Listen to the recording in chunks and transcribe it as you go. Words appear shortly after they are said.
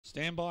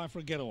Stand by for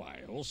a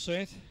getaway. All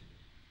set.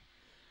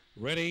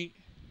 Ready.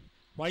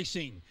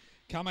 Racing.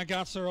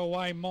 Kamagasa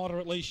away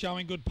moderately,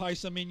 showing good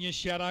pace. Aminya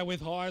Shadow with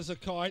High as a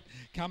Kite.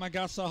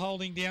 Kamagasa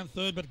holding down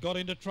third, but got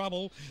into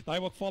trouble. They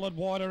were followed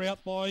wider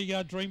out by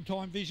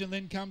Dreamtime Vision.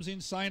 Then comes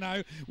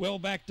Insano. Well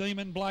back,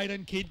 Demon Blade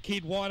and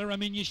Kid wider.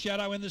 Aminya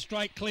Shadow in the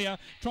straight clear.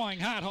 Trying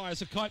hard, High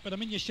as a Kite, but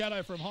Aminya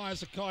Shadow from High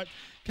as a Kite.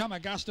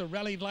 Kamagasta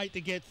rallied late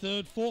to get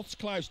third. Fourth's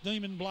close,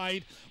 Demon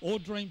Blade or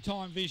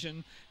Dreamtime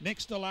Vision.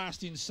 Next to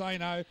last,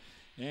 Insano.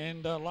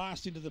 And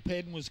last into the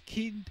pen was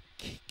King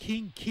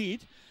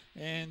Kid.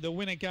 And the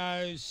winner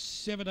goes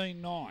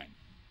 17.9.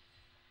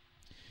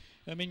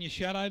 Aminya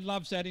Shadow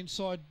loves that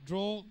inside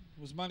draw.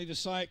 Was money to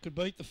say it could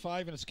beat the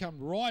favourite. It's come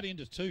right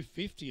into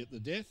 250 at the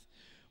death.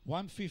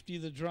 150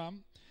 the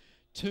drum.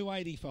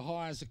 280 for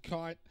High as a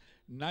Kite.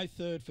 No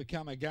third for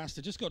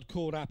Kamagasta. Just got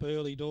caught up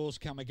early doors,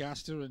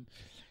 Kamagasta, and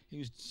he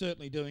was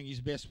certainly doing his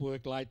best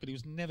work late, but he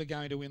was never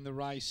going to win the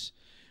race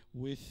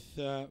with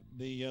the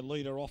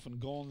leader off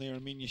and gone there.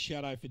 Aminya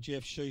Shadow for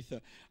Jeff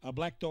Sheether. A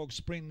Black Dog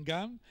Sprint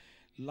Gun.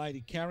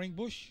 Lady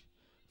Carringbush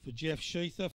for Jeff Sheether.